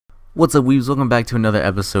What's up, weebs? Welcome back to another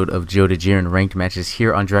episode of Joe to Jiren ranked matches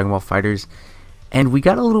here on Dragon Ball FighterZ. And we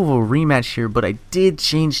got a little of a rematch here, but I did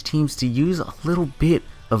change teams to use a little bit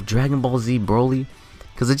of Dragon Ball Z Broly,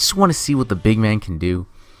 because I just want to see what the big man can do.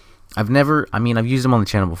 I've used him on the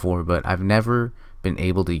channel before, but I've never been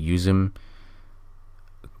able to use him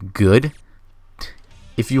good,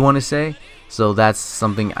 if you want to say. So that's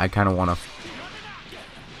something I kind of want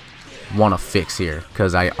to fix here,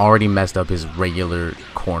 because I already messed up his regular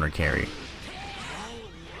corner carry.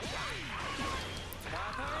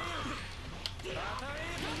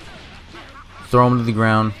 Throw him to the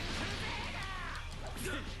ground,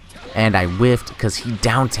 and I whiffed because he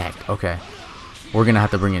down tacked. Okay, we're gonna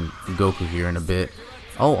have to bring in Goku here in a bit.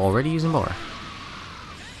 Oh, already using bar.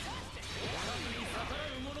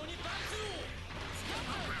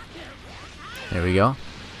 There we go.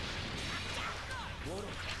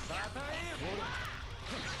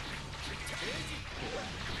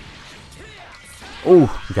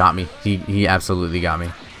 Oh, got me. He absolutely got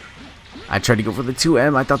me. I tried to go for the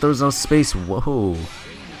 2M. I thought there was no space. Whoa.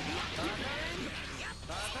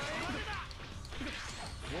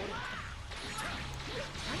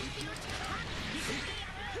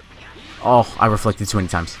 Oh, I reflected too many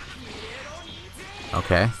times.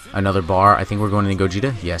 Okay, another bar. I think we're going into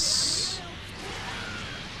Gogeta. Yes.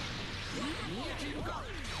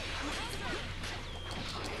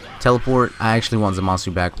 Teleport. I actually want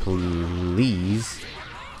Zamasu back, please.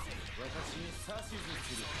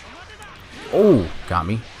 Oh, got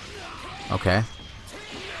me. Okay.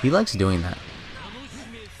 He likes doing that.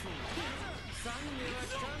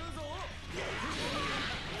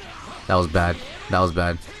 That was bad. That was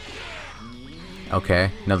bad.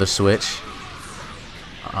 Okay, another switch.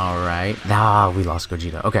 Alright. Ah, we lost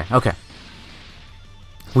Gogeta. Okay, okay.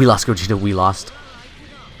 We lost Gogeta. We lost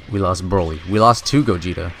Broly. We lost to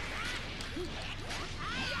Gogeta.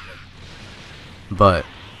 But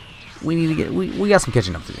we need to get we got some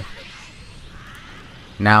catching up to do.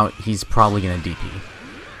 Now he's probably gonna DP.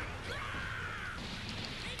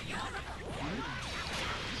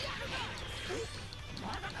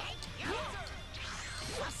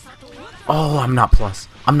 Oh, I'm not plus.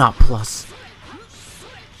 I'm not plus.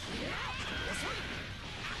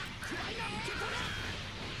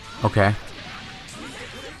 Okay.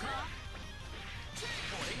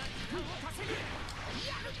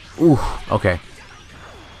 Ooh, okay.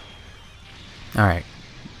 Alright.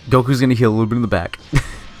 Goku's gonna heal a little bit in the back.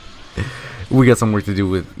 We got some work to do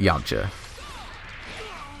with Yamcha.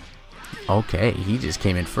 Okay, he just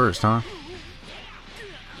came in first, huh?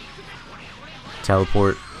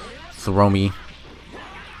 Teleport. Throw me.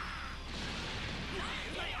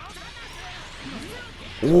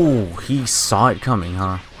 Ooh, he saw it coming,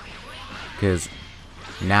 huh? Because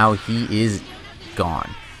now he is gone.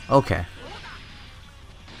 Okay.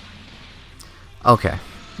 Okay.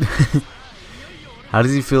 How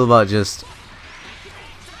does he feel about just...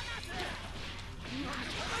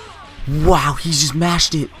 Wow, he just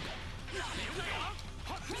mashed it.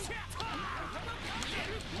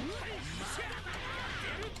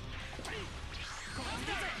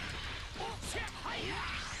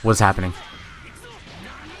 What's happening?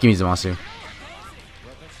 Give me Zamasu.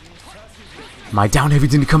 My down heavy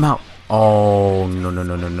didn't come out. Oh, no, no,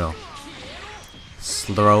 no, no, no.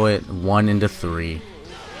 Throw it 1 into 3.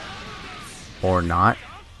 Or not.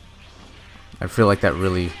 I feel like that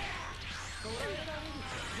really...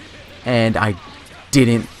 And I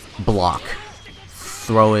didn't block.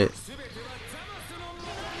 Throw it.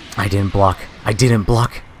 I didn't block. I didn't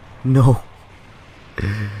block. No.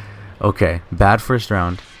 Okay, bad first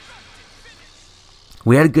round.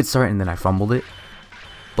 We had a good start and then I fumbled it.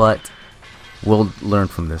 But we'll learn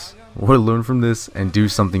from this. We'll learn from this and do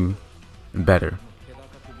something better.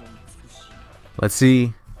 Let's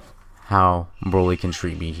see how Broly can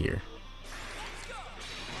treat me here.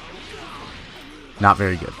 Not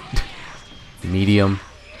very good. Medium.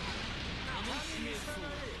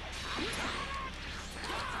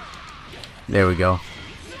 There we go.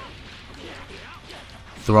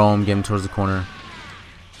 Throw him, get him towards the corner.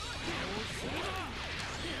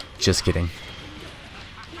 Just kidding.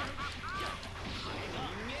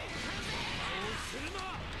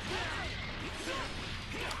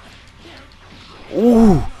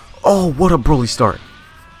 Ooh! Oh, what a Broly start.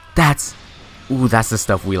 That's the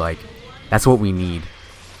stuff we like. That's what we need.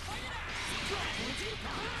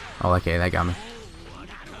 Oh, okay, that got me.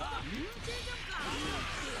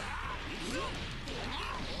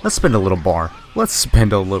 Let's spend a little bar. Let's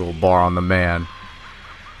spend a little bar on the man.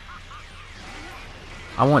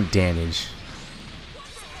 I want damage.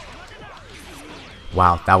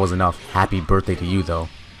 Wow, that was enough. Happy birthday to you, though.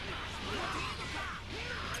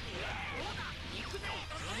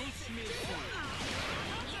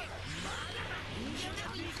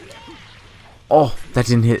 Oh, that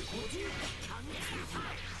didn't hit.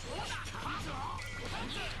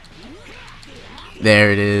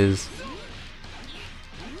 There it is.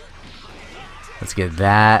 Let's get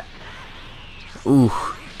that. Ooh,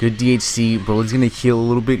 good DHC. Broly's gonna heal a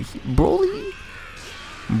little bit. Broly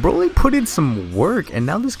put in some work, and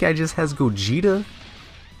now this guy just has Gogeta.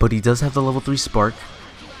 But he does have the level 3 Spark.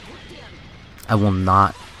 I will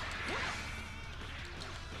not.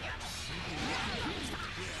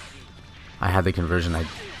 I had the conversion. I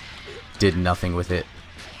did nothing with it.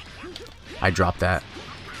 I dropped that.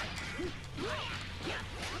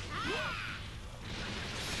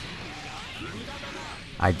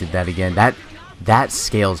 I did that again. That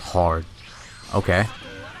scales hard. Okay.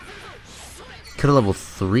 Could have level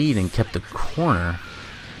 3'd and kept the corner.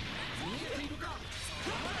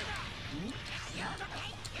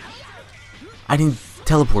 I didn't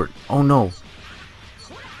teleport. Oh no.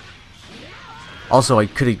 Also, I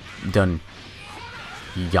could have done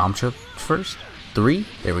Yamcha first. 3?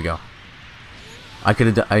 There we go. I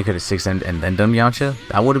could have 6'd and then done Yamcha.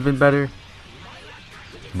 That would have been better.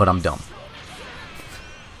 But I'm dumb.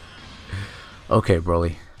 Okay,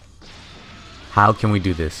 Broly. How can we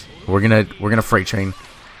do this? We're gonna freight train.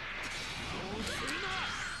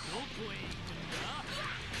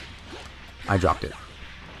 I dropped it.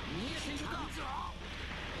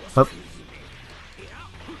 Up.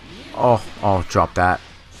 Oh, drop that.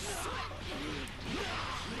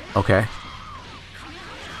 Okay.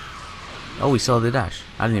 Oh, we saw the dash.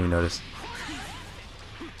 I didn't even notice.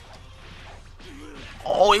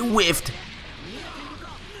 Oh, it whiffed.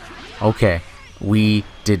 Okay. We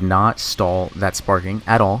did not stall that sparking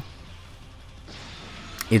at all.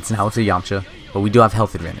 It's now to Yamcha, but we do have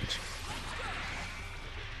health advantage.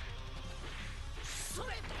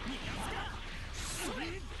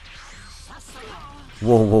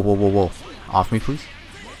 Whoa. Off me, please.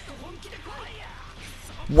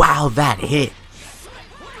 Wow, that hit.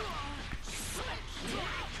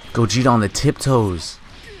 Gogeta on the tiptoes.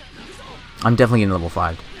 I'm definitely getting level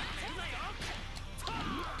 5.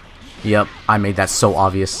 Yep, I made that so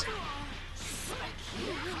obvious.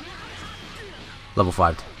 Level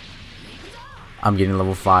 5. I'm getting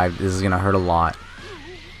level 5. This is gonna hurt a lot.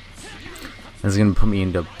 This is gonna put me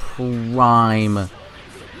into prime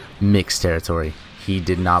mixed territory. He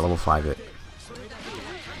did not level 5 it.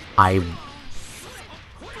 I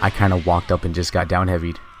kind of walked up and just got down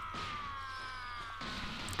heavied.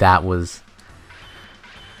 That one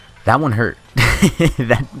hurt.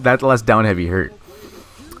 that last down heavy hurt.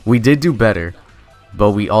 We did do better,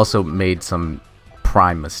 but we also made some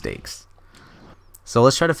prime mistakes. So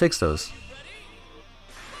let's try to fix those.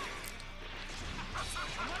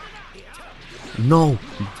 No,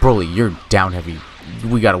 Broly, you're down heavy.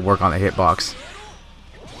 We gotta work on the hitbox.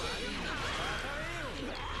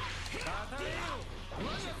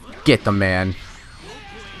 Get the man.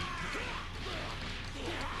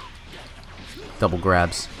 Double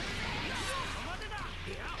grabs.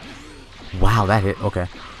 Wow, that hit. Okay.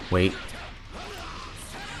 Wait.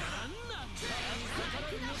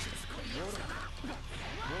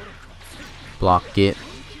 Block it.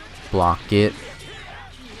 Block it.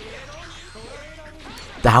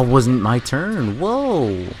 That wasn't my turn.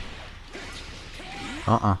 Whoa.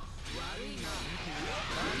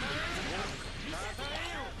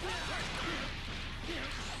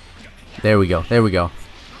 There we go. There we go.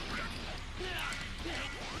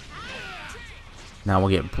 Now we'll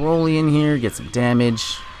get Broly in here, get some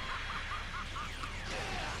damage.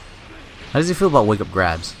 How does he feel about wake up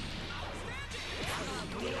grabs?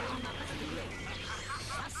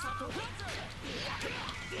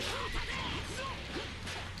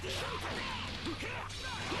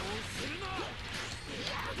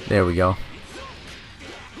 There we go.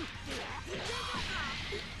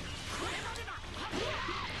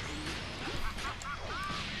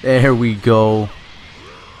 There we go.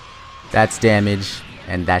 That's damage,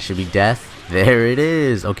 and that should be death. There it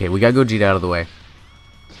is. Okay, we gotta go Gogeta out of the way.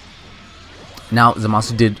 Now,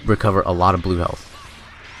 Zamasu did recover a lot of blue health.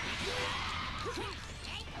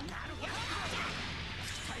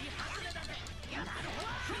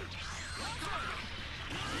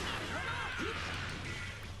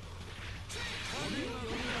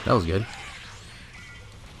 That was good.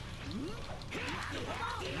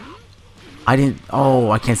 I didn't...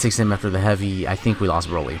 Oh, I can't 6 him after the heavy. I think we lost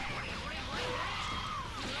Broly.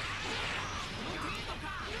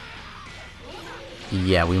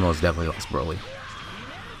 Yeah, we most definitely lost Broly.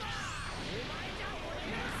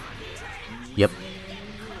 Yep.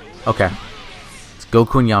 Okay. It's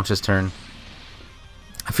Goku and Yamcha's turn.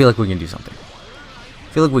 I feel like we can do something.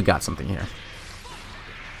 I feel like we got something here.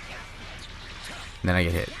 And then I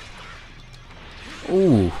get hit.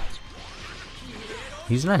 Ooh.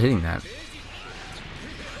 He's not hitting that.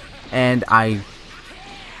 And I...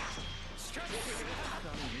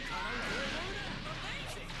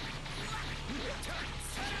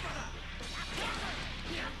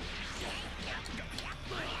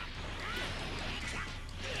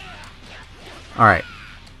 Alright.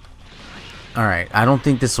 Alright, I don't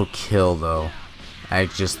think this will kill though. I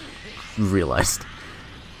just realized.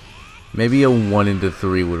 Maybe a 1 into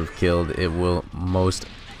 3 would have killed. It will most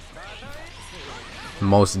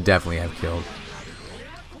definitely have killed.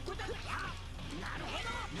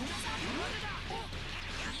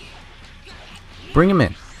 Bring him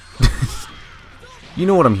in. You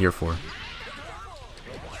know what I'm here for.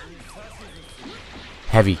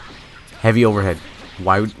 Heavy. Heavy overhead.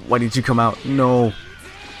 Why did you come out? No.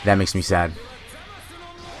 That makes me sad.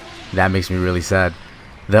 That makes me really sad.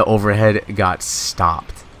 The overhead got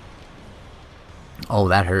stopped. Oh,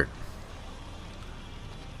 that hurt.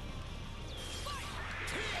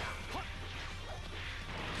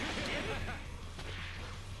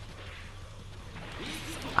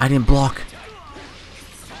 I didn't block.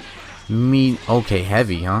 Me. Okay,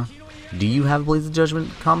 heavy, huh? Do you have Blades of Judgment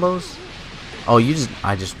combos? Oh, you just.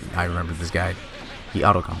 I remember this guy. He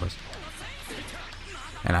auto combos.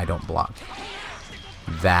 And I don't block.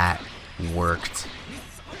 That worked.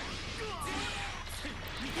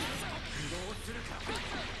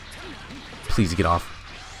 Please get off.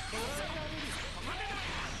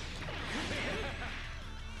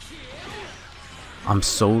 I'm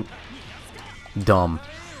so dumb.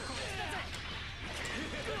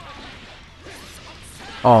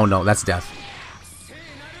 Oh no, that's death.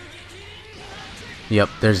 Yep,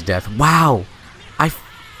 there's death. Wow!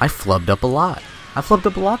 I flubbed up a lot. I flubbed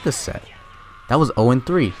up a lot this set. That was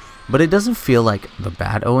 0-3. But it doesn't feel like the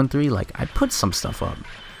bad 0-3. Like, I put some stuff up.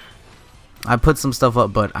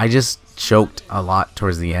 But I just choked a lot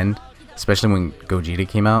towards the end. Especially when Gogeta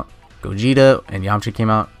came out. Gogeta and Yamcha came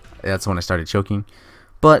out. That's when I started choking.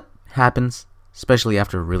 But, happens. Especially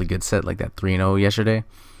after a really good set like that 3-0 yesterday.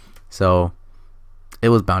 So, it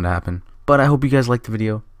was bound to happen. But I hope you guys liked the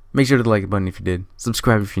video. Make sure to like the button if you did.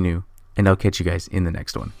 Subscribe if you're new. And I'll catch you guys in the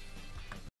next one.